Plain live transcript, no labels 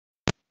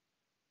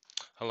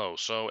Hello,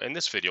 so in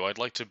this video I'd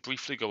like to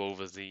briefly go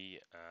over the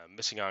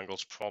missing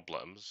angles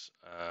problems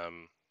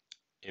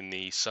in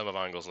the sum of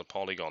angles in a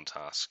polygon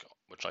task,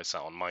 which I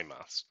set on my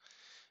maths.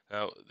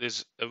 Now,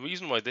 there's a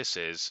reason why this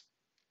is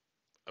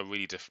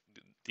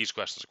these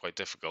questions are quite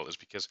difficult is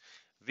because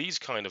these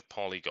kind of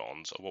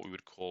polygons are what we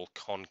would call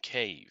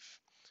concave.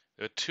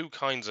 There are two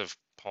kinds of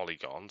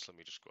polygons. Let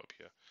me just go up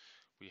here.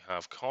 We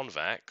have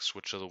convex,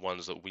 which are the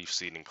ones that we've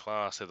seen in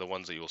class. They're the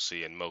ones that you'll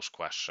see in most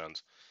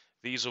questions.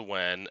 These are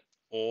when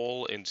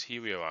all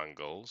interior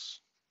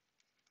angles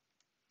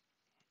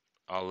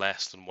are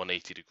less than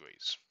 180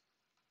 degrees.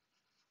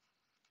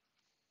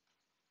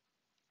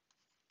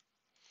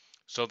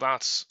 So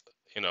that's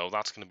going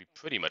to be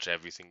pretty much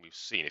everything we've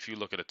seen. If you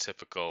look at a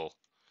typical,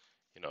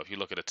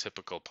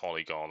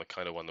 polygon, the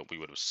kind of one that we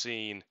would have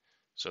seen.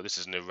 So this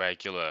is an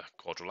irregular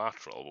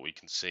quadrilateral, but we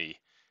can see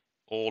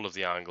all of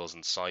the angles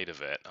inside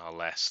of it are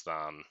less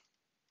than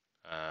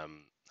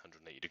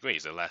 180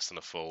 degrees. They're less than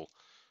a full,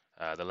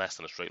 they're less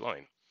than a straight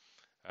line.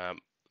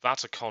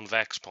 That's a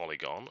convex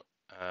polygon,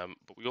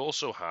 but we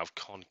also have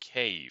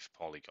concave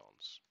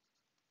polygons.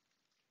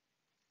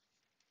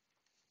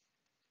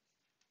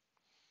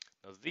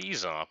 Now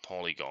these are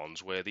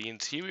polygons where the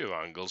interior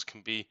angles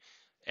can be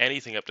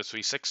anything up to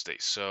 360.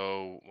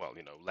 So, well,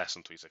 less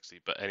than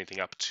 360, but anything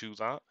up to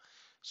that.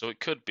 So it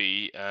could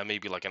be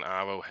maybe like an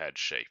arrowhead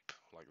shape,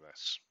 like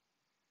this.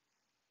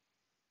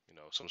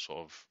 Some sort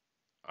of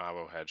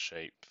arrowhead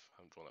shape. I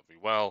haven't drawn that very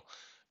well.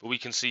 But we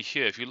can see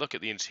here, if you look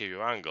at the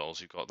interior angles,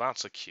 you've got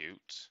that's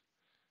acute,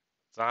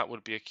 that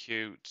would be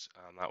acute,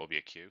 and that would be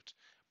acute.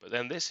 But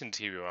then this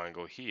interior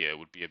angle here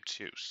would be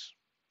obtuse.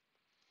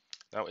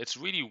 Now it's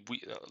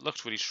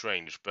looks really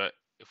strange, but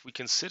if we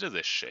consider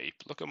this shape,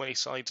 look how many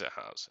sides it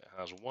has. It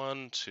has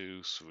 1,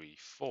 2, 3,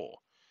 4.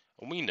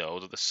 And we know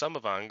that the sum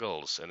of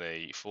angles in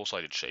a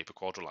four-sided shape, a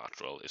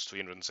quadrilateral, is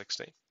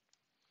 360.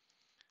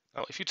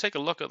 Now, if you take a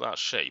look at that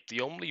shape,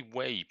 the only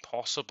way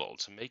possible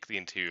to make the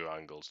interior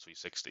angles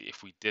 360,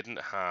 if we didn't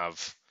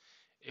have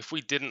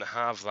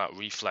that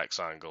reflex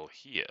angle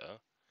here,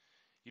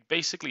 you'd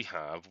basically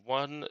have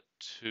 1,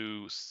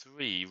 2,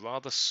 3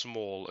 rather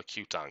small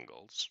acute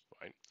angles,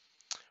 right?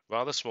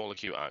 Rather small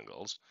acute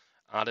angles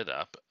added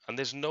up, and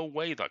there's no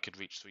way that could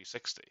reach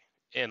 360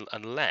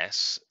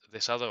 unless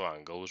this other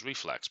angle was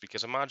reflex.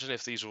 Because imagine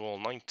if these were all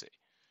 90,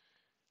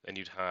 then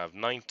you'd have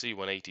 90,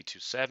 180,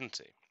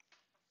 270.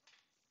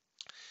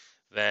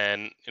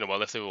 Then,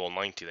 well, if they were all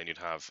 90, then you'd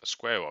have a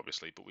square,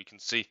 obviously. But we can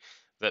see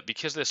that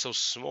because they're so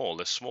small,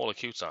 they're small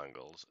acute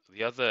angles,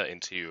 the other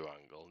interior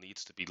angle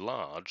needs to be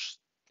large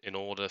in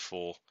order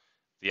for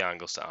the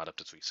angles to add up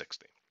to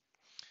 360.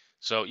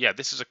 So yeah,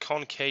 this is a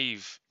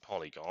concave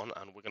polygon,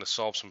 and we're going to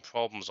solve some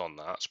problems on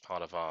that as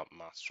part of our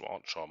maths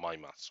watch, or my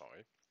maths,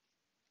 sorry.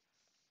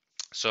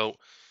 So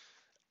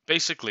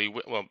basically,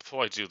 well,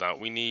 before I do that,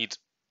 we need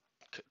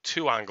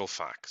two angle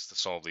facts to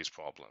solve these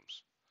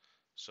problems.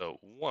 So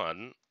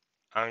one,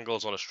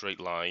 angles on a straight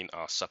line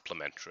are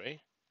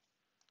supplementary,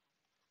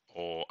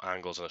 or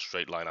angles on a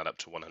straight line add up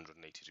to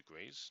 180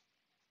 degrees.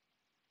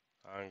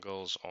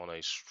 Angles on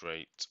a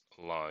straight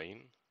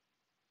line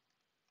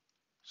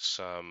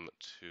sum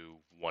to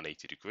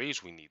 180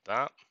 degrees, we need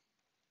that,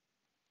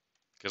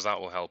 because that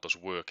will help us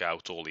work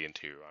out all the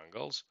interior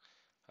angles.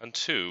 And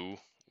two,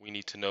 we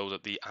need to know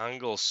that the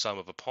angle sum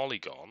of a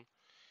polygon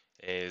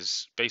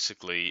is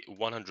basically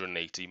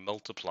 180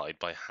 multiplied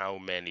by how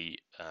many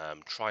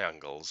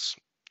triangles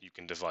you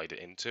can divide it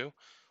into.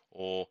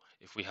 Or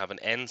if we have an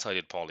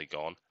n-sided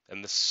polygon,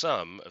 then the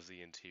sum of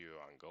the interior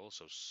angles,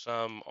 so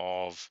sum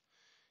of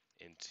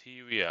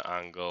interior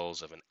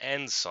angles of an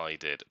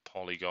n-sided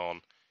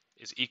polygon,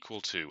 is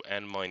equal to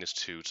n minus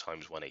 2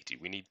 times 180.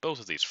 We need both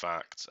of these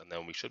facts, and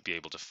then we should be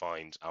able to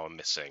find our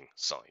missing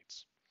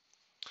sides.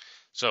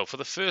 So for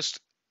the first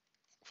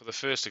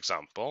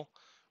example,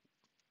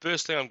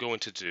 first thing I'm going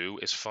to do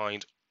is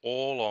find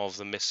all of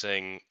the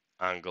missing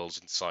angles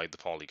inside the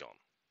polygon.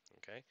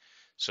 Okay,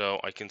 so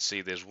I can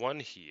see there's one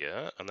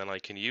here, and then I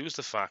can use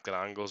the fact that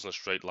angles in a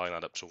straight line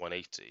add up to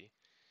 180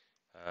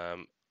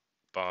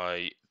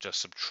 by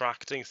just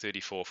subtracting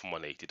 34 from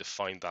 180 to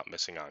find that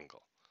missing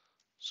angle.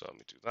 So let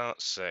me do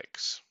that,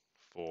 6,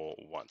 4,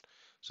 1.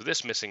 So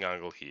this missing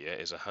angle here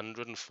is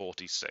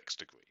 146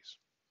 degrees.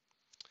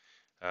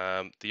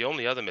 The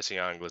only other missing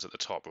angle is at the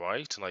top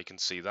right, and I can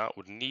see that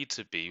would need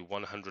to be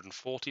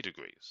 140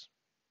 degrees.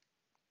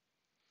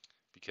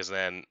 Because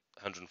then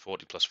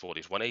 140 plus 40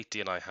 is 180,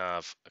 and I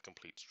have a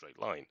complete straight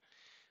line.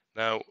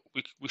 Now,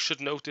 we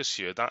should notice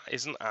here that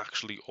isn't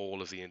actually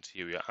all of the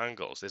interior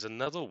angles. There's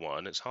another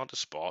one, it's hard to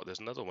spot, there's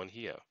another one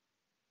here.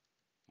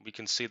 We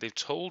can see they've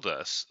told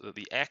us that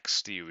the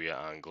exterior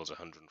angle is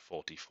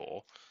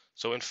 144.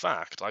 So in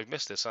fact, I've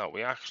missed this out.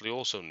 We actually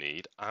also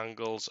need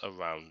angles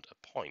around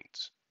a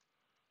point.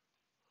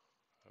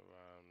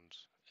 Around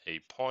a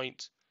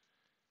point.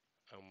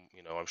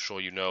 I'm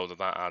sure you know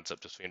that adds up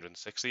to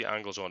 360.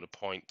 Angles around a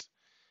point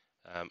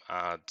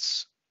add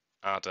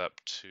up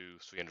to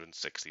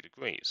 360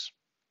 degrees.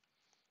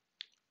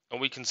 And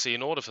we can see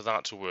in order for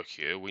that to work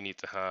here, we need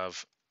to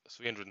have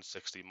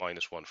 360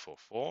 minus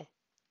 144.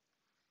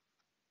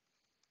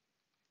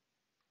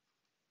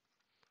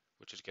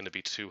 which is going to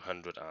be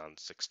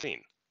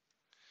 216.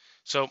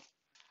 So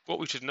what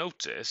we should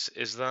notice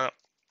is that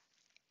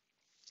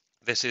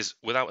this is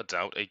without a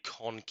doubt a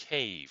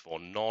concave or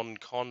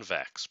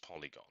non-convex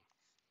polygon.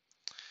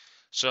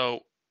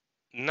 So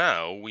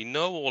now we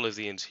know all of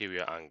the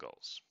interior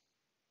angles,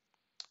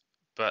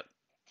 but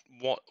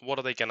what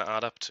are they going to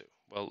add up to?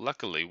 Well,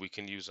 luckily we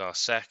can use our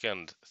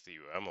second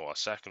theorem or our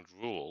second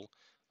rule.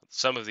 The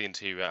sum of the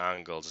interior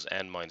angles is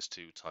n minus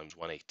 2 times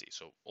 180.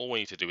 So all we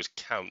need to do is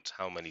count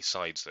how many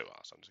sides there are.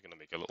 So I'm just going to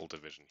make a little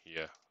division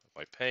here of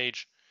my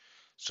page.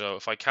 So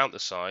if I count the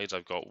sides,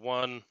 I've got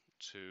 1,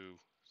 2,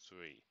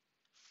 3,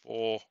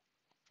 4,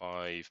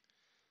 5,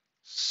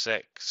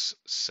 6,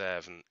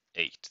 7,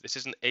 8. This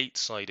is an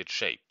 8-sided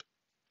shape,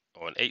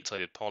 or an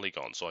 8-sided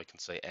polygon, so I can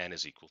say n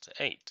is equal to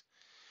 8.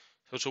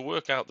 So to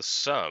work out the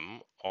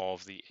sum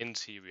of the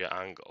interior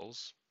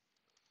angles,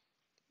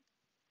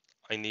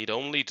 I need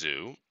only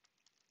do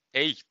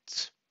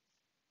 8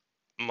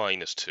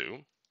 minus 2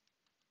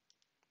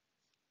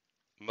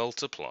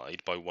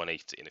 multiplied by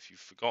 180. And if you've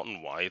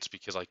forgotten why, it's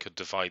because I could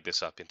divide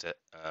this up into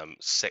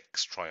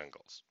 6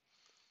 triangles.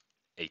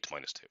 8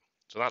 minus 2.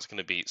 So that's going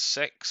to be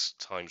 6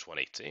 times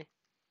 180.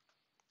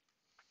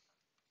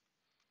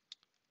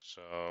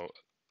 So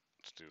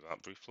let's do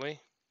that briefly.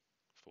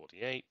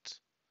 48,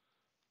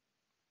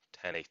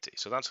 1080.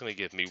 So that's going to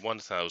give me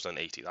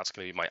 1080. That's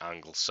going to be my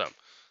angle sum.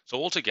 So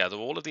altogether,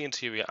 all of the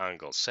interior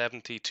angles,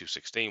 70,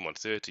 216,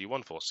 130,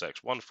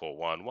 146,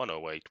 141,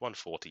 108,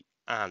 140,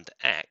 and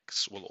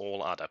x will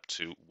all add up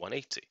to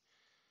 180.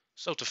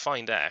 So to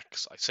find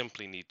x, I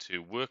simply need to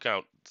work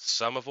out the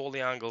sum of all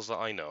the angles that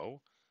I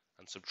know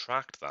and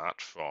subtract that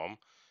from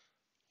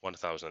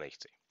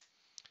 1080.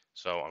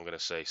 So I'm going to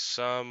say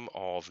sum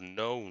of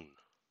known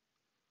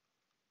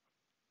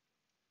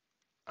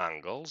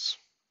angles.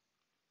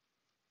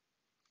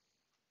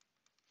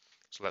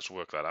 So let's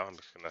work that out. I'm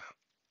just going to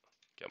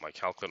get my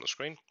calculator on the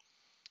screen.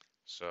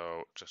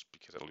 So just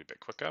because it'll be a bit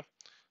quicker.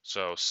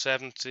 So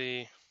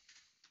 70, I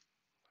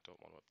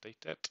don't want to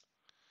update it.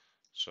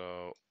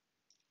 So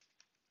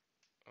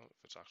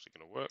if it's actually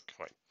going to work,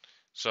 right.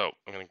 So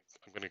I'm going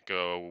to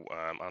go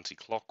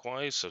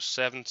anti-clockwise. So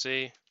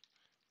 70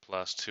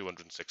 plus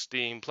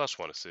 216 plus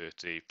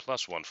 130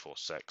 plus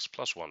 146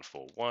 plus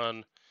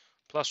 141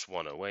 plus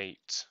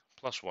 108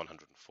 plus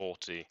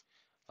 140.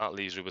 That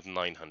leaves me with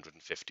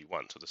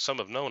 951. So the sum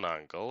of known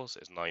angles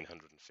is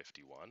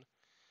 951.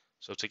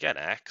 So to get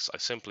x, I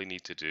simply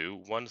need to do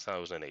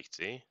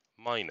 1080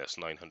 minus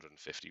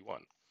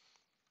 951.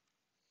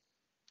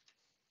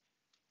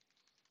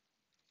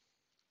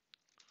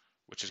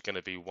 Which is going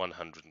to be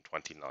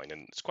 129.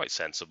 And it's quite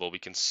sensible. We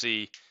can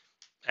see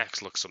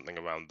x looks something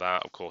around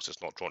that. Of course,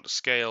 it's not drawn to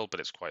scale, but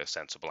it's quite a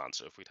sensible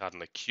answer. If we'd had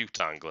an acute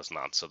angle as an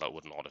answer, that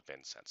would not have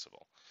been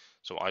sensible.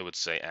 So I would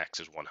say x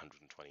is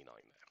 129 there.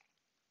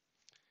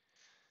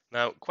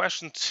 Now,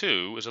 question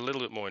 2 is a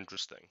little bit more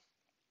interesting.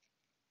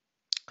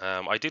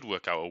 I did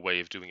work out a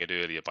way of doing it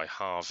earlier by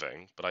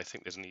halving, but I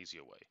think there's an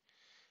easier way.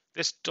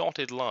 This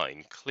dotted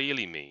line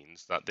clearly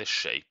means that this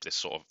shape, this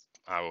sort of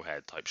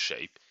arrowhead type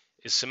shape,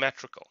 is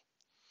symmetrical.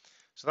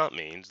 So that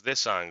means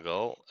this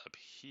angle up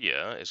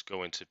here is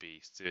going to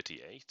be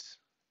 38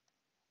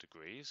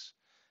 degrees,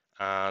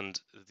 and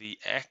the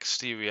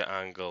exterior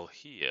angle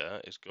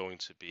here is going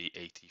to be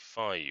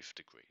 85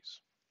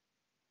 degrees.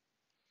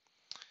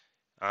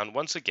 And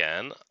once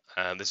again,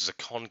 this is a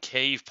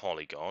concave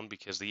polygon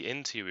because the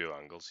interior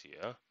angles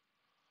here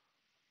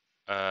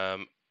are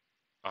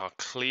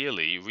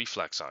clearly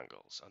reflex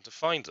angles. And to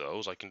find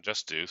those, I can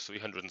just do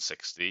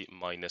 360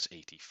 minus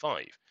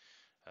 85,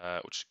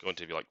 which is going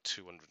to be like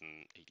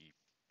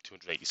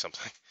 280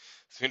 something.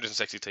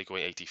 360 take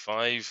away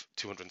 85,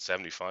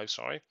 275,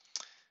 sorry.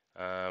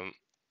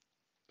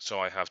 So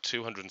I have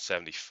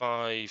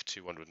 275,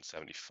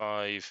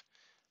 275,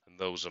 and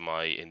those are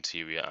my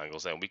interior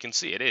angles there. And we can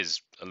see it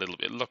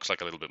looks like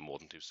a little bit more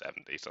than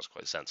 270, so that's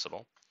quite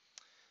sensible.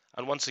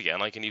 And once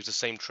again, I can use the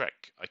same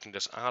trick. I can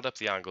just add up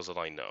the angles that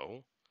I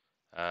know,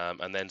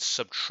 and then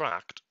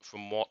subtract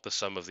from what the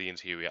sum of the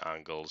interior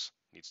angles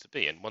needs to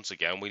be. And once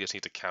again, we just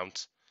need to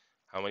count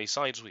how many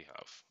sides we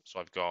have.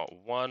 So I've got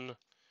 1,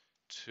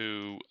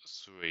 2,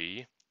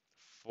 3,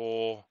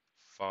 4,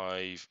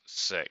 5,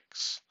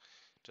 6.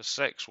 Just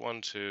 6.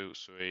 1, 2,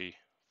 3,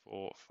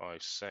 4,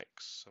 5, 6.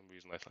 For some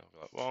reason I got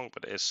that wrong,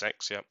 but it is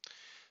 6, yeah.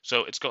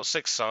 So it's got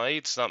 6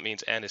 sides, that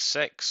means n is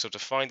 6. So to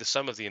find the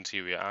sum of the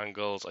interior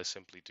angles, I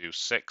simply do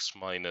 6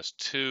 minus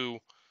 2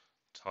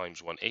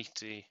 times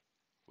 180,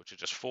 which is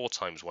just 4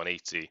 times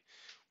 180,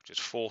 which is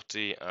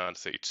 40, and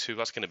 32.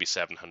 That's going to be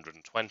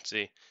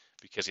 720,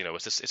 because, you know,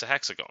 it's a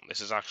hexagon.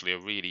 This is actually a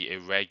really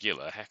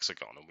irregular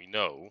hexagon, and we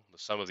know the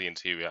sum of the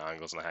interior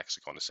angles in a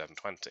hexagon is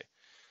 720.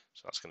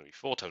 So that's going to be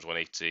 4 times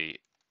 180,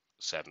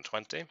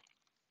 720.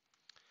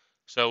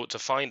 So to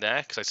find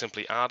x, I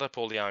simply add up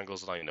all the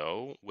angles that I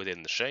know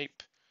within the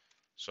shape.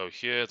 So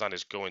here that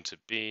is going to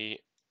be,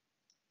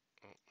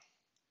 if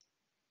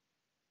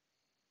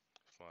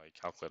my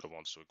calculator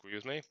wants to agree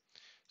with me.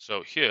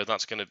 So here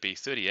that's going to be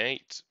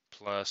 38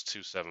 plus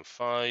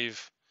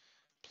 275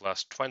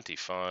 plus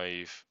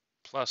 25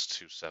 plus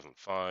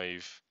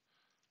 275.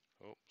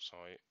 Oh,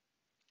 sorry.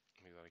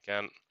 Let me do that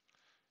again.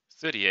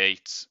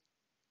 38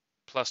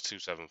 plus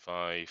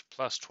 275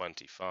 plus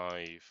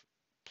 25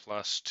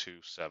 plus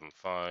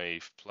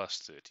 275 plus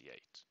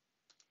 38.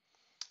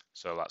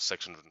 So that's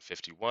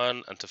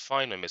 651, and to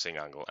find my missing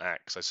angle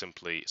x, I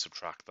simply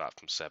subtract that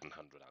from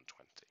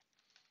 720,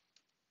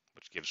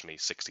 which gives me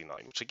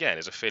 69, which again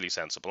is a fairly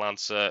sensible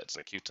answer. It's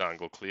an acute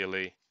angle,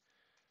 clearly,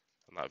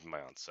 and that would be my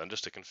answer. And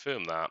just to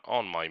confirm that,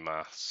 on my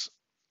maths,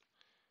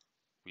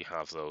 we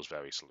have those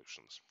very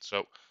solutions.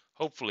 So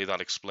hopefully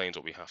that explains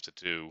what we have to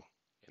do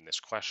in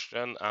this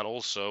question, and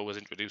also has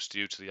introduced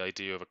you to the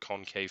idea of a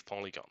concave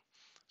polygon.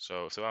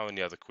 So if there are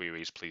any other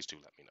queries, please do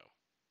let me know.